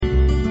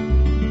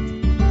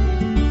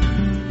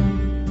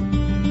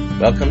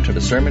Welcome to the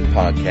Sermon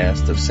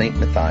Podcast of St.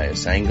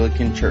 Matthias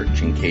Anglican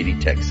Church in Katy,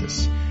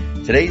 Texas.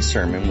 Today's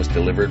sermon was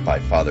delivered by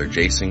Father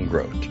Jason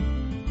Grote.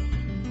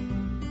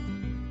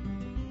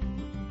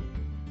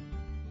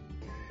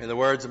 May the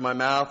words of my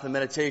mouth and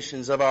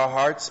meditations of our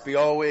hearts be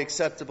always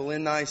acceptable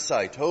in thy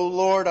sight, O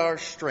Lord, our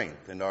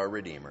strength and our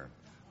Redeemer.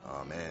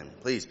 Amen.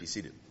 Please be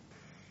seated.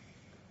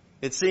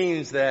 It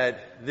seems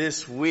that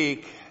this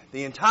week,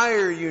 the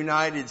entire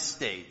United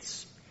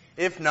States,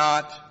 if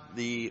not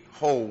the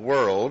whole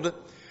world,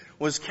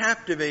 was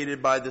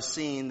captivated by the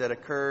scene that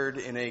occurred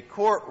in a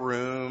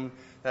courtroom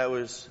that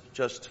was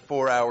just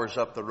 4 hours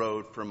up the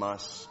road from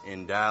us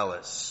in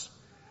Dallas.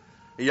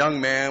 A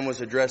young man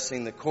was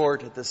addressing the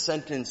court at the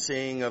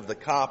sentencing of the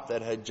cop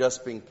that had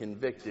just been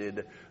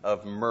convicted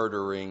of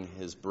murdering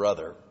his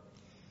brother.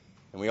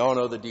 And we all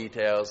know the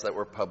details that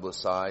were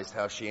publicized,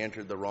 how she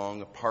entered the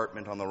wrong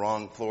apartment on the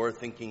wrong floor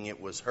thinking it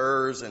was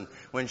hers, and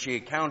when she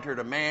encountered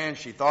a man,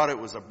 she thought it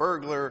was a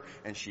burglar,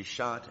 and she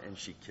shot and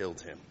she killed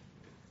him.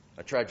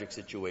 A tragic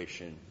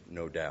situation,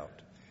 no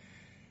doubt.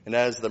 And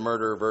as the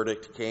murder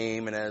verdict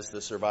came and as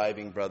the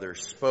surviving brother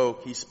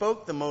spoke, he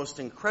spoke the most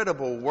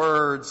incredible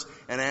words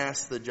and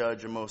asked the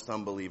judge a most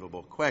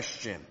unbelievable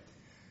question.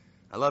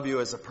 "I love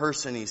you as a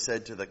person," he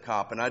said to the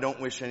cop, "and I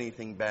don't wish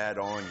anything bad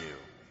on you."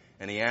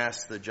 And he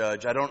asked the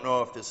judge, "I don't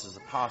know if this is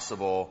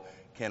possible.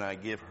 Can I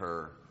give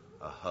her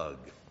a hug?"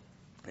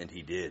 And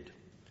he did.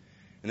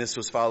 And this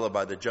was followed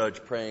by the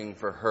judge praying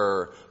for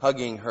her,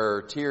 hugging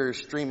her, tears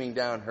streaming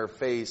down her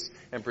face,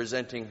 and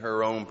presenting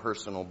her own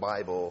personal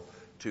Bible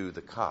to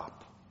the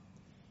cop.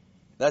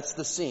 That's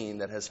the scene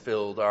that has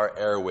filled our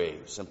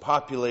airwaves and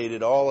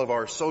populated all of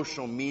our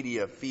social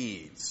media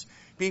feeds.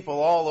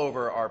 People all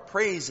over are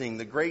praising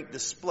the great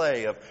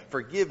display of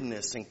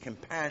forgiveness and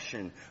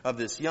compassion of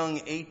this young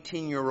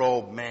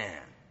 18-year-old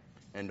man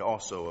and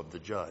also of the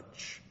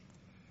judge.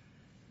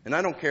 And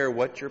I don't care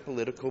what your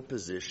political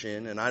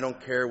position, and I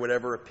don't care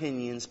whatever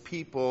opinions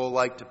people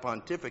like to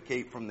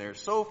pontificate from their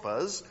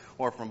sofas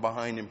or from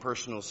behind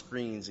impersonal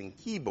screens and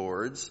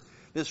keyboards.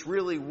 This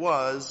really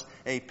was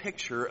a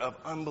picture of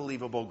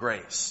unbelievable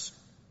grace.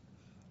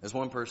 As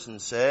one person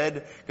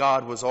said,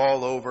 God was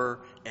all over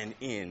and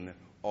in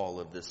all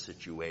of this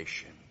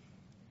situation.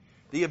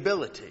 The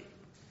ability,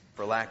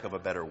 for lack of a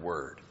better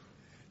word,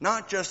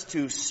 not just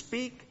to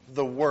speak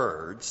the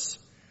words,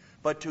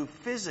 but to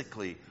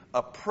physically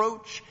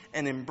approach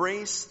and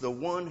embrace the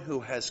one who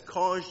has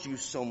caused you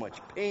so much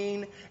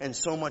pain and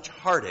so much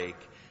heartache,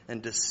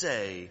 and to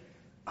say,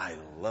 "I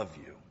love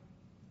you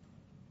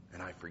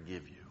and I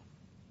forgive you."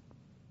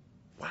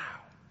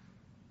 Wow.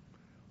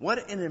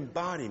 What an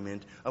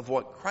embodiment of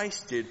what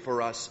Christ did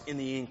for us in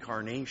the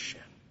incarnation.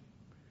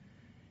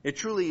 It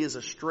truly is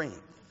a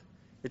strength.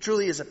 It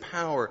truly is a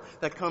power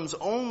that comes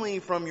only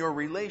from your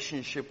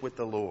relationship with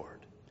the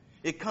Lord.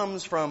 It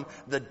comes from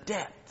the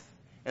depth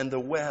and the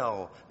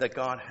well that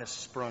God has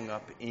sprung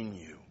up in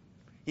you.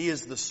 He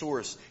is the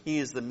source. He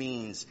is the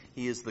means.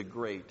 He is the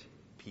great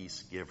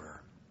peace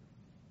giver.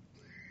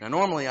 Now,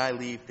 normally I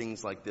leave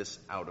things like this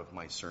out of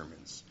my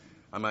sermons.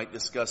 I might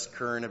discuss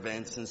current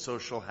events and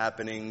social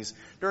happenings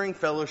during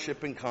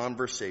fellowship and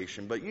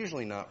conversation, but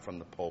usually not from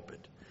the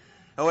pulpit.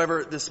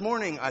 However, this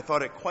morning I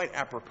thought it quite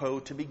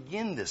apropos to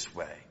begin this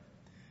way.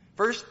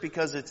 First,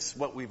 because it's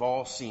what we've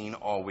all seen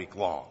all week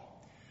long.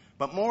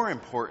 But more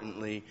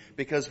importantly,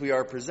 because we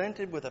are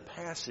presented with a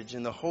passage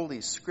in the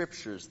Holy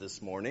Scriptures this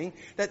morning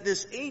that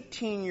this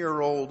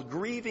 18-year-old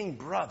grieving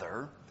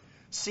brother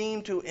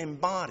seemed to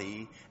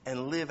embody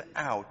and live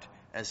out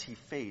as he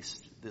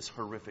faced this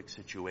horrific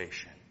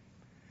situation.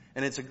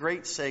 And it's a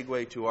great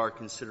segue to our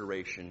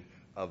consideration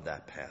of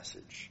that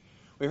passage.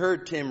 We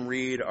heard Tim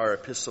read our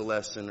epistle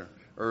lesson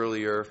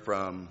earlier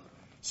from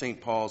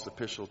St. Paul's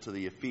epistle to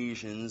the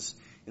Ephesians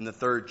in the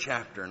 3rd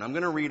chapter. And I'm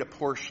going to read a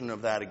portion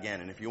of that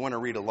again. And if you want to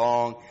read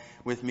along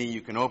with me,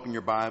 you can open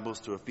your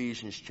Bibles to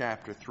Ephesians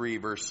chapter 3,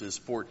 verses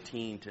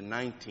 14 to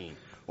 19.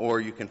 Or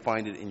you can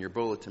find it in your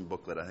bulletin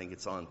booklet. I think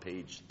it's on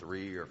page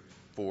 3 or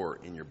 4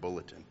 in your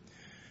bulletin.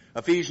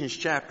 Ephesians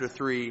chapter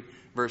 3,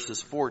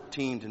 verses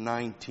 14 to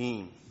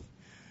 19.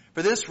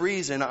 "For this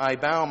reason I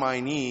bow my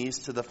knees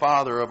to the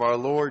Father of our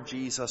Lord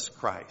Jesus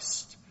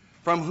Christ,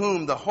 from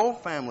whom the whole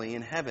family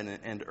in heaven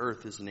and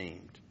earth is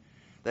named,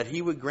 that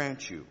he would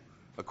grant you,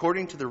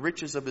 according to the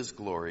riches of his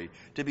glory,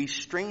 to be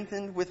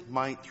strengthened with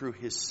might through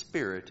his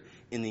Spirit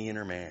in the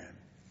inner man,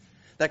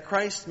 that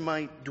Christ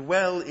might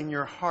dwell in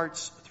your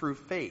hearts through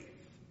faith,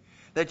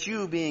 that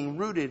you, being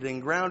rooted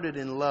and grounded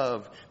in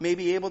love, may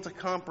be able to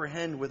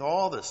comprehend with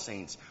all the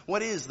saints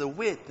what is the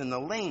width and the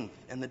length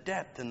and the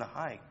depth and the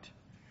height,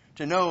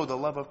 to know the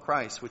love of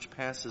Christ which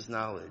passes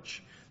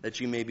knowledge,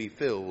 that you may be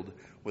filled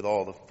with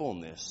all the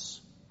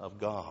fullness of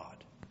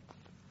God."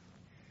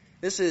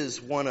 This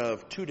is one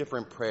of two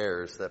different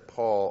prayers that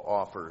Paul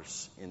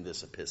offers in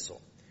this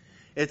epistle.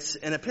 It's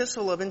an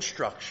epistle of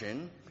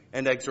instruction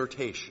and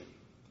exhortation.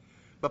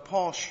 But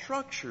Paul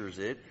structures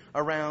it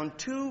around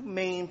two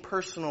main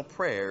personal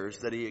prayers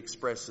that he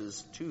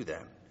expresses to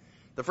them.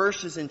 The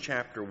first is in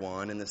chapter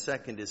 1, and the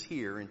second is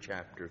here in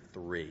chapter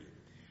 3.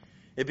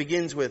 It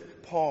begins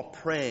with Paul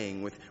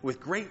praying with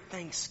great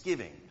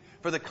thanksgiving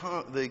for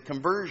the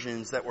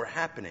conversions that were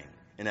happening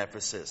in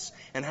Ephesus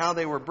and how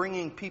they were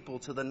bringing people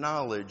to the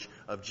knowledge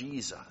of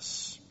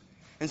Jesus.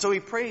 And so he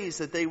prays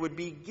that they would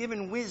be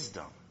given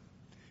wisdom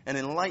and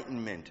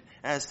enlightenment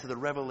as to the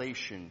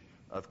revelation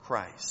of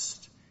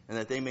Christ, and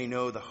that they may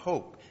know the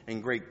hope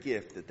and great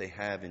gift that they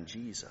have in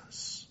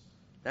Jesus.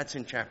 That's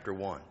in chapter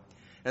 1.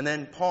 And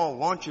then Paul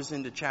launches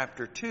into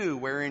chapter 2,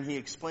 wherein he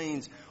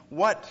explains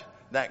what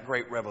that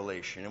great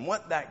revelation and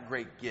what that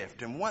great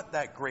gift and what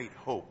that great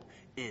hope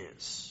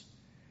is.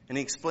 And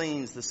he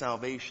explains the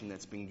salvation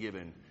that's been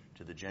given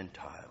to the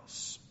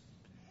Gentiles.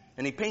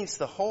 And he paints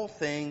the whole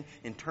thing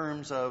in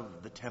terms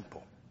of the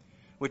temple,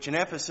 which in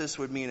Ephesus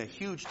would mean a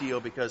huge deal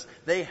because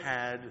they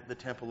had the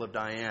temple of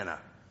Diana,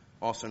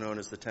 also known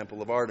as the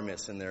temple of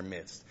Artemis, in their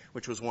midst,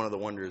 which was one of the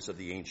wonders of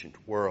the ancient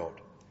world.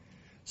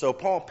 So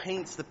Paul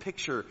paints the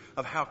picture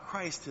of how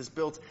Christ has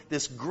built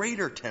this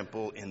greater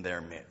temple in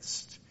their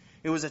midst.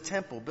 It was a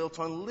temple built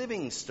on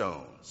living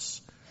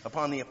stones,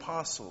 upon the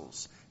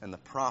apostles and the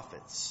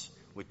prophets,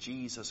 with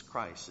Jesus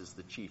Christ as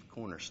the chief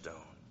cornerstone.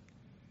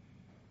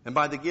 And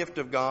by the gift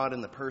of God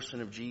in the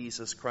person of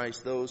Jesus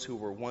Christ, those who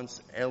were once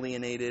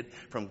alienated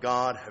from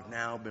God have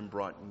now been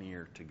brought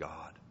near to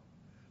God.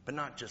 But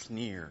not just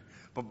near,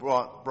 but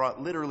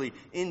brought literally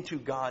into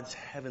God's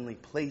heavenly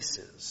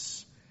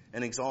places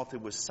and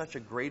exalted with such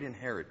a great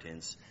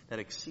inheritance that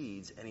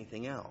exceeds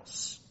anything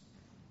else.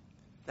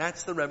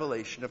 That's the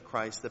revelation of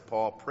Christ that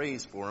Paul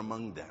prays for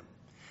among them.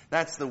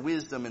 That's the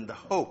wisdom and the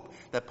hope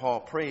that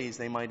Paul prays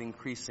they might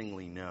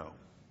increasingly know.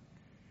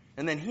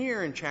 And then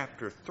here in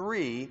chapter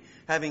 3,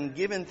 having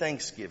given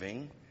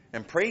thanksgiving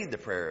and prayed the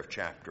prayer of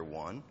chapter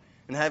 1,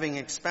 and having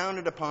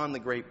expounded upon the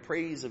great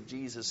praise of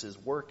Jesus'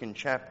 work in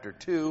chapter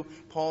 2,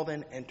 Paul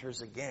then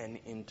enters again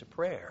into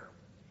prayer.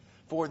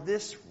 For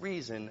this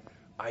reason,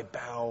 I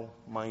bow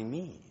my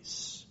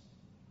knees.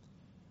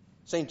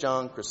 St.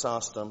 John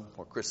Chrysostom,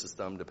 or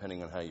Chrysostom,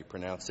 depending on how you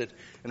pronounce it,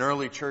 an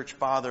early church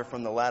father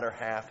from the latter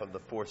half of the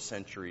 4th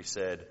century,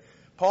 said,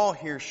 Paul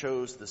here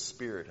shows the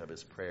spirit of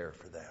his prayer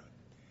for them.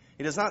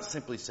 He does not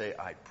simply say,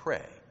 I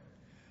pray,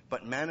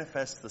 but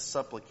manifests the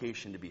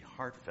supplication to be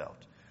heartfelt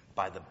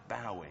by the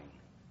bowing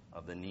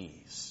of the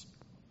knees.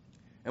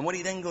 And what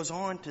he then goes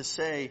on to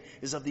say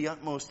is of the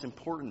utmost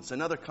importance.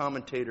 Another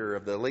commentator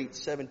of the late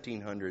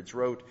 1700s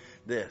wrote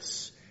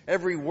this: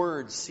 every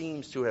word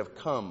seems to have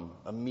come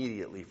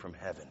immediately from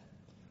heaven,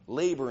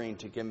 laboring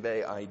to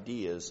convey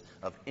ideas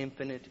of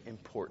infinite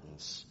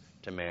importance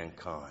to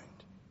mankind.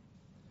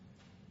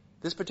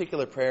 This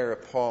particular prayer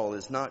of Paul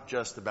is not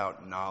just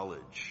about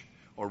knowledge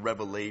or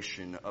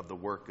revelation of the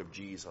work of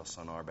Jesus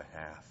on our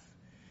behalf.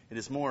 It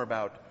is more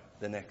about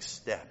the next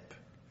step,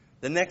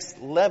 the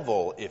next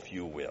level, if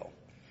you will,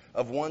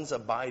 of one's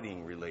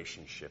abiding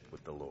relationship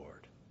with the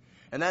Lord.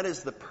 And that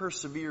is the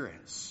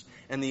perseverance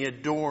and the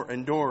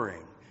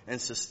enduring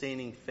and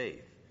sustaining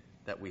faith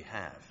that we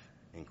have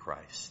in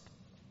Christ.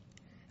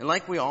 And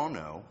like we all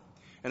know,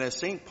 and as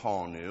St.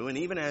 Paul knew, and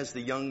even as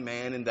the young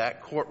man in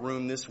that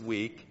courtroom this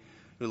week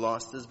who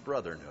lost his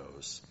brother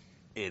knows,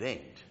 it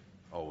ain't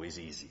always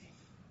easy.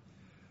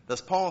 Thus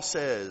Paul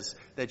says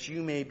that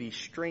you may be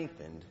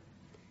strengthened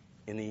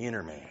in the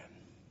inner man.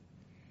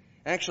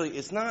 Actually,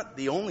 it's not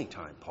the only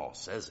time Paul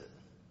says it.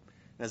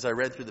 As I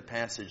read through the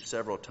passage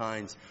several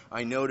times,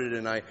 I noted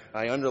and I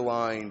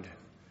underlined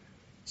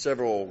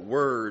several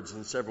words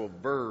and several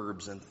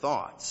verbs and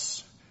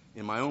thoughts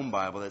in my own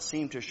Bible that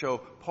seem to show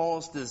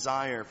Paul's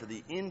desire for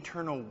the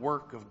internal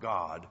work of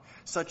God,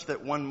 such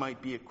that one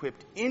might be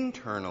equipped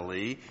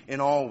internally in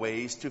all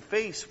ways to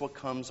face what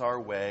comes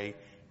our way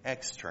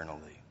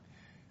externally.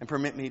 And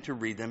permit me to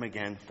read them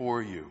again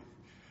for you.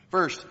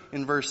 First,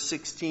 in verse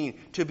 16,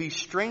 to be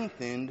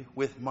strengthened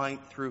with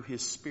might through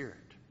his Spirit.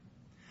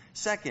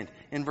 Second,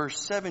 in verse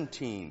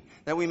 17,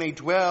 that we may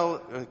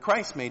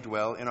Christ may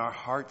dwell in our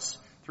hearts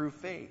through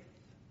faith.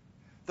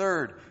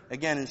 Third,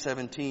 again in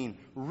 17,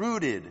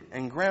 rooted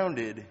and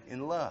grounded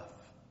in love.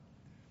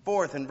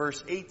 Fourth, in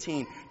verse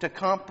 18, to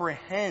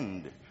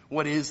comprehend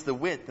what is the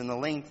width and the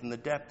length and the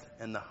depth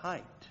and the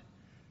height.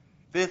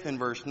 Fifth, in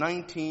verse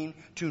 19,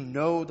 to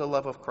know the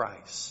love of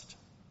Christ.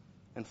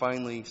 And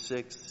finally,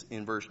 sixth,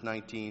 in verse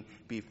 19,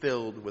 be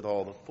filled with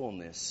all the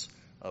fullness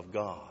of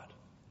God.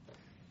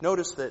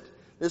 Notice that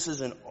this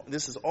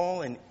is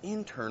all an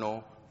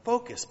internal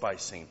focus by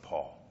St.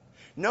 Paul.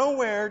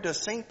 Nowhere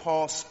does St.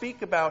 Paul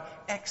speak about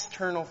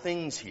external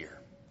things here.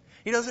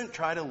 He doesn't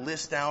try to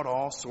list out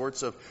all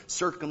sorts of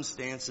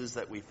circumstances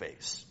that we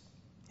face.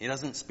 He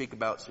doesn't speak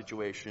about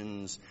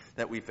situations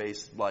that we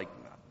face like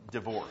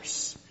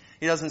divorce.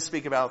 He doesn't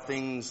speak about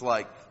things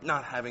like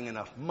not having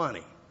enough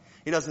money.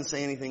 He doesn't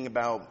say anything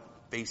about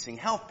facing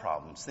health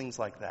problems, things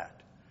like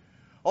that.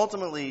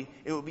 Ultimately,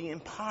 it would be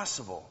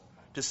impossible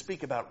to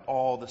speak about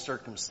all the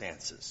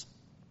circumstances.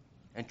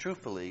 And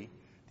truthfully,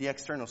 the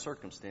external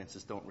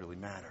circumstances don't really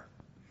matter.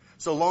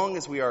 so long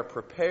as we are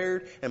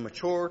prepared and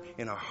mature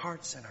in our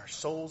hearts and our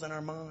souls and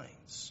our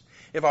minds.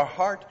 If our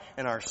heart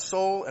and our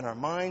soul and our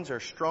minds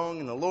are strong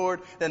in the Lord,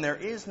 then there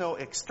is no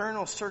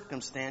external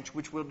circumstance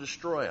which will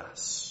destroy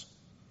us.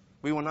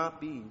 We will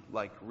not be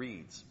like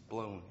reeds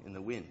blown in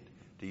the wind,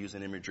 to use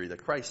an imagery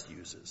that Christ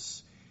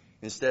uses.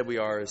 Instead, we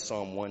are, as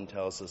Psalm 1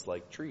 tells us,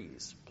 like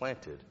trees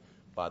planted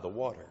by the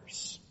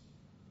waters.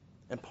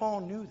 And Paul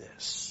knew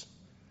this.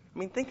 I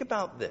mean, think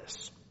about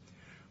this.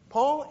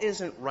 Paul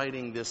isn't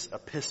writing this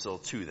epistle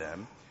to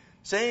them,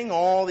 saying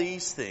all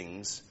these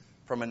things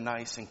from a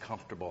nice and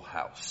comfortable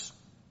house.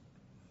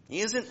 He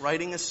isn't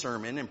writing a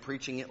sermon and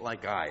preaching it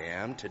like I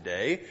am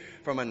today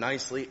from a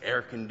nicely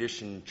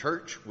air-conditioned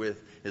church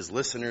with his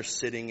listeners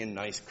sitting in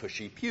nice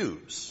cushy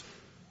pews.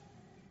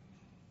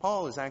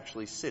 Paul is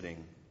actually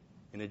sitting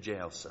in a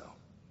jail cell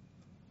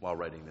while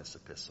writing this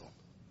epistle.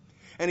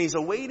 And he's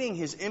awaiting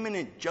his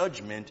imminent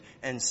judgment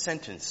and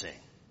sentencing,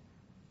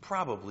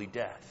 probably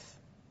death.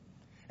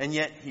 And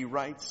yet he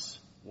writes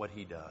what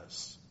he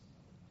does.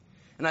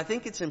 And I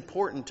think it's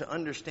important to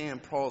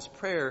understand Paul's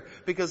prayer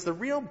because the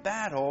real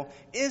battle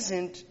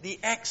isn't the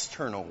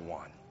external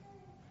one,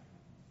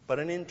 but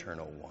an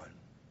internal one.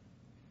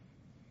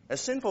 As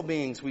sinful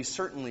beings, we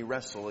certainly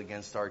wrestle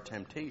against our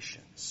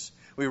temptations.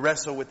 We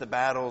wrestle with the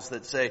battles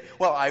that say,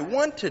 well, I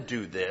want to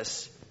do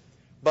this,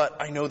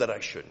 but I know that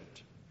I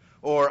shouldn't.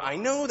 Or I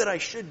know that I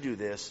should do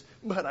this,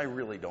 but I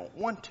really don't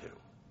want to.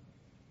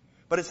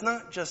 But it's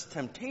not just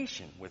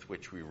temptation with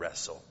which we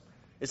wrestle.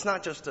 It's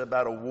not just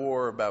about a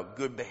war about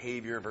good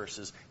behavior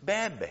versus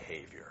bad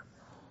behavior.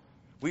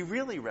 We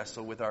really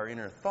wrestle with our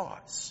inner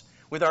thoughts,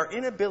 with our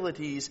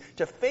inabilities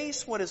to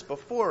face what is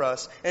before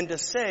us and to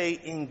say,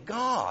 in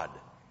God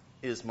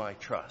is my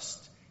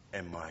trust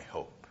and my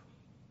hope.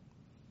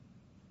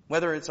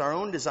 Whether it's our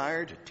own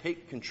desire to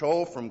take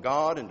control from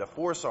God and to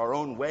force our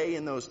own way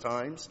in those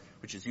times,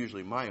 which is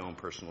usually my own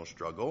personal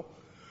struggle,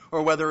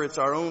 or whether it's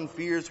our own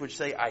fears which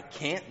say I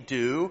can't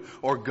do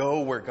or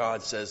go where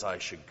God says I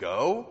should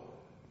go,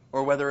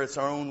 or whether it's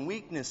our own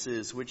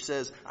weaknesses which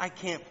says I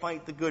can't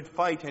fight the good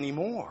fight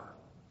anymore,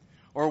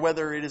 or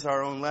whether it is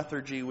our own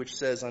lethargy which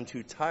says I'm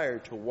too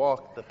tired to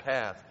walk the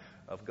path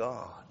of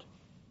God.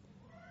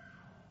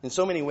 In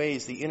so many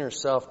ways, the inner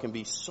self can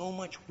be so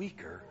much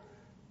weaker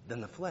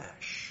than the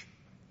flesh.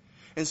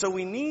 And so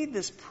we need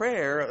this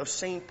prayer of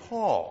St.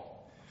 Paul,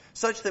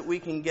 such that we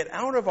can get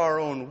out of our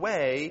own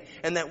way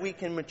and that we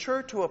can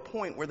mature to a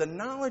point where the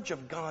knowledge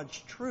of God's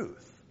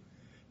truth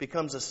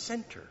becomes a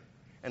center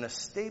and a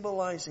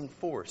stabilizing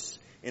force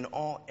in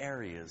all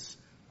areas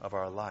of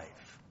our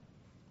life.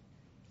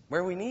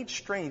 Where we need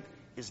strength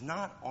is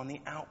not on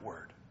the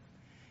outward.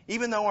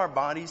 Even though our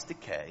bodies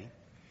decay,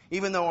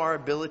 even though our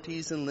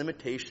abilities and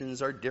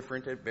limitations are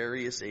different at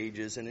various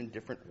ages and in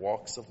different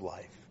walks of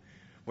life,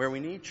 where we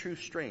need true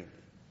strength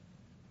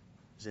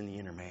is in the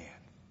inner man.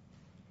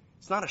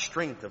 It's not a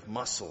strength of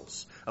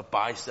muscles, of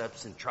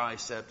biceps and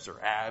triceps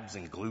or abs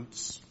and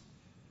glutes.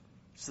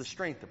 It's the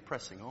strength of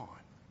pressing on.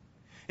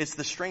 It's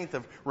the strength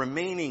of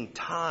remaining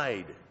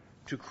tied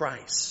to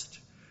Christ,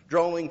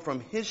 drawing from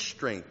His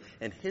strength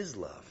and His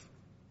love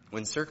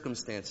when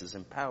circumstances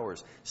and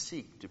powers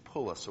seek to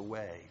pull us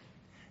away.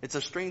 It's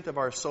a strength of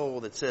our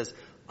soul that says,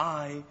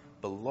 I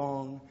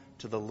belong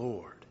to the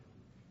Lord,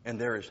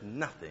 and there is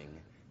nothing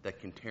that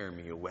can tear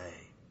me away.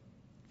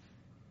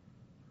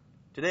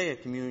 Today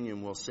at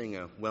communion we'll sing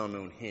a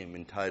well-known hymn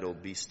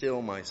entitled, Be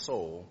Still My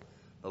Soul,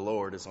 the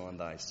Lord is on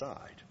thy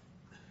side.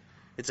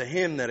 It's a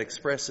hymn that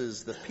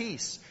expresses the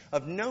peace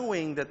of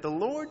knowing that the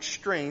Lord's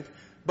strength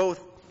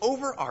both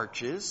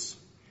overarches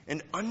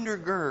and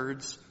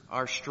undergirds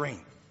our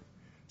strength,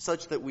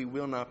 such that we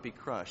will not be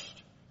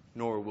crushed,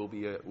 nor will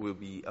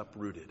be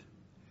uprooted.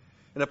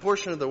 And a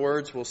portion of the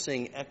words we'll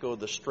sing echo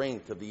the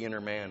strength of the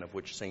inner man of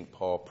which St.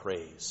 Paul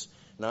prays.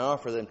 And I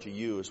offer them to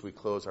you as we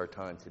close our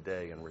time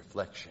today in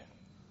reflection.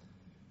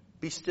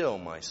 Be still,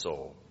 my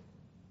soul.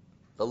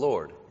 The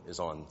Lord is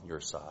on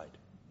your side.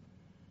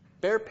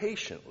 Bear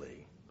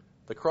patiently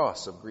the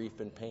cross of grief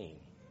and pain.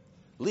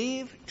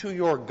 Leave to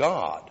your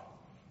God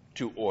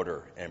to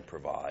order and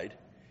provide.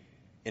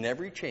 In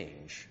every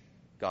change,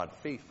 God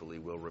faithfully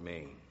will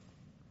remain.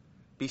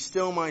 Be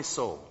still, my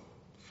soul.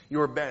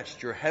 Your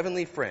best, your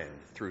heavenly friend,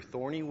 through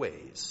thorny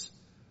ways,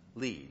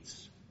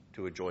 leads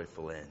to a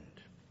joyful end.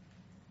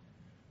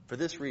 For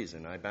this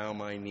reason, I bow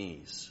my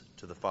knees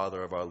to the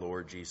Father of our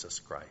Lord Jesus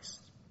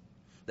Christ,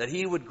 that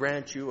He would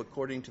grant you,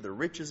 according to the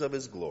riches of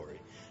His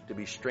glory, to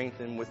be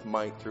strengthened with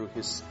might through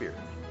His Spirit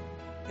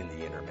in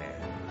the inner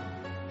man.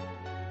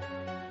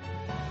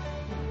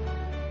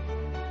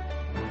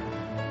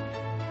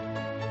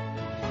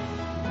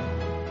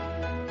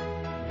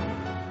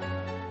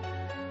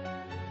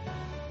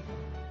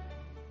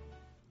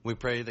 We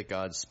pray that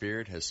God's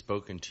Spirit has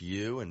spoken to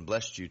you and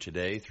blessed you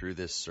today through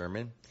this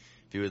sermon.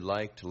 If you would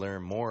like to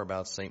learn more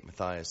about St.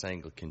 Matthias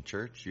Anglican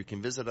Church, you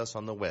can visit us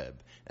on the web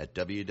at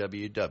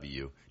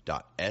www.stmkaty.org.